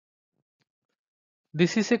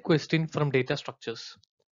This is a question from data structures.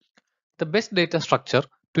 The best data structure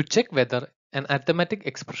to check whether an arithmetic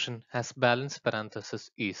expression has balanced parentheses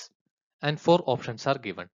is, and four options are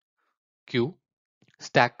given: queue,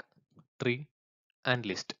 stack, tree, and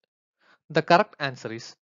list. The correct answer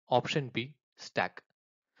is option B, stack.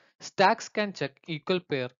 Stacks can check equal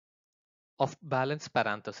pair of balanced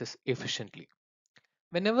parentheses efficiently.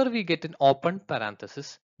 Whenever we get an open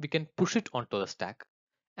parenthesis, we can push it onto the stack,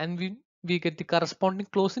 and we get the corresponding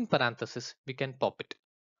closing parenthesis, we can pop it.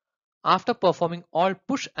 After performing all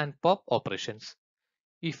push and pop operations,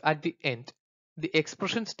 if at the end the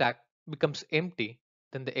expression stack becomes empty,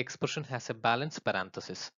 then the expression has a balanced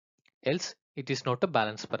parenthesis. Else, it is not a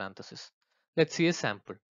balanced parenthesis. Let's see a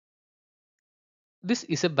sample. This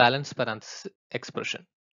is a balanced parenthesis expression.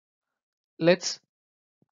 Let's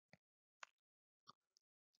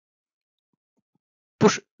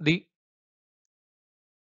push the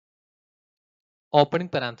opening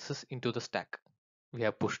parenthesis into the stack. We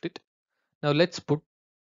have pushed it. Now let's put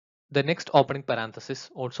the next opening parenthesis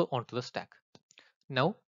also onto the stack.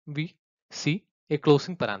 Now we see a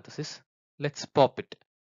closing parenthesis. Let's pop it.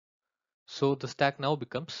 So the stack now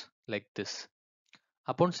becomes like this.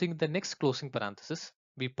 Upon seeing the next closing parenthesis,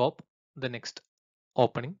 we pop the next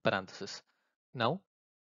opening parenthesis. Now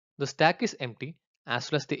the stack is empty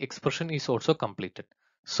as well as the expression is also completed.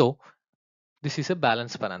 So this is a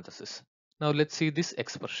balanced parenthesis. Now let's see this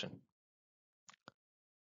expression.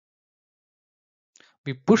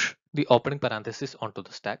 We push the opening parenthesis onto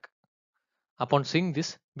the stack. Upon seeing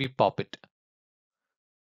this, we pop it.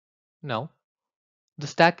 Now the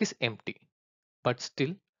stack is empty, but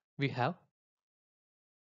still we have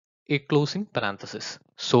a closing parenthesis.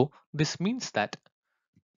 So this means that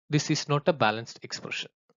this is not a balanced expression.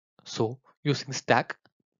 So using stack,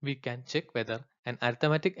 we can check whether an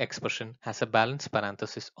arithmetic expression has a balanced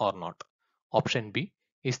parenthesis or not. Option B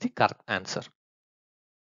is the correct answer.